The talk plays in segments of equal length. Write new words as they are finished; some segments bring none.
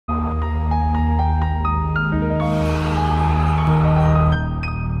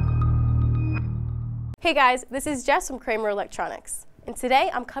Hey guys, this is Jess from Kramer Electronics, and today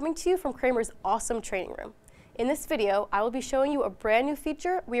I'm coming to you from Kramer's awesome training room. In this video, I will be showing you a brand new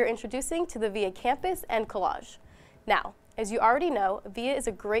feature we are introducing to the VIA Campus and Collage. Now, as you already know, VIA is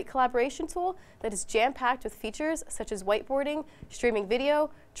a great collaboration tool that is jam-packed with features such as whiteboarding, streaming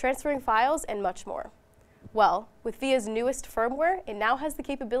video, transferring files, and much more. Well, with VIA's newest firmware, it now has the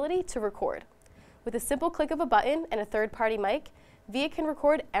capability to record. With a simple click of a button and a third-party mic, VIA can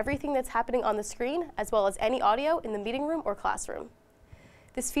record everything that's happening on the screen, as well as any audio in the meeting room or classroom.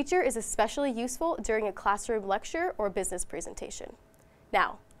 This feature is especially useful during a classroom lecture or business presentation.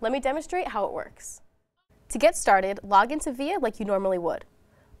 Now, let me demonstrate how it works. To get started, log into VIA like you normally would.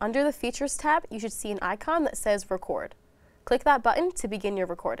 Under the Features tab, you should see an icon that says Record. Click that button to begin your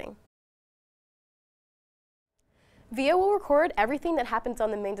recording. VIA will record everything that happens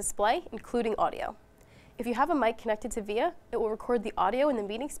on the main display, including audio. If you have a mic connected to VIA, it will record the audio in the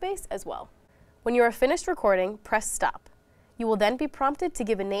meeting space as well. When you are finished recording, press Stop. You will then be prompted to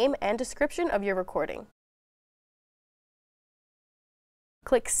give a name and description of your recording.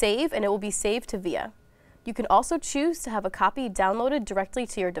 Click Save and it will be saved to VIA. You can also choose to have a copy downloaded directly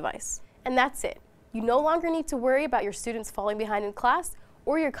to your device. And that's it. You no longer need to worry about your students falling behind in class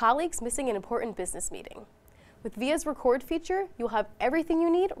or your colleagues missing an important business meeting. With VIA's Record feature, you'll have everything you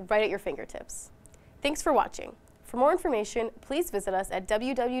need right at your fingertips. Thanks for watching. For more information, please visit us at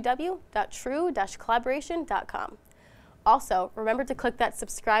www.true-collaboration.com. Also, remember to click that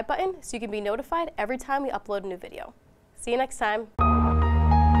subscribe button so you can be notified every time we upload a new video. See you next time.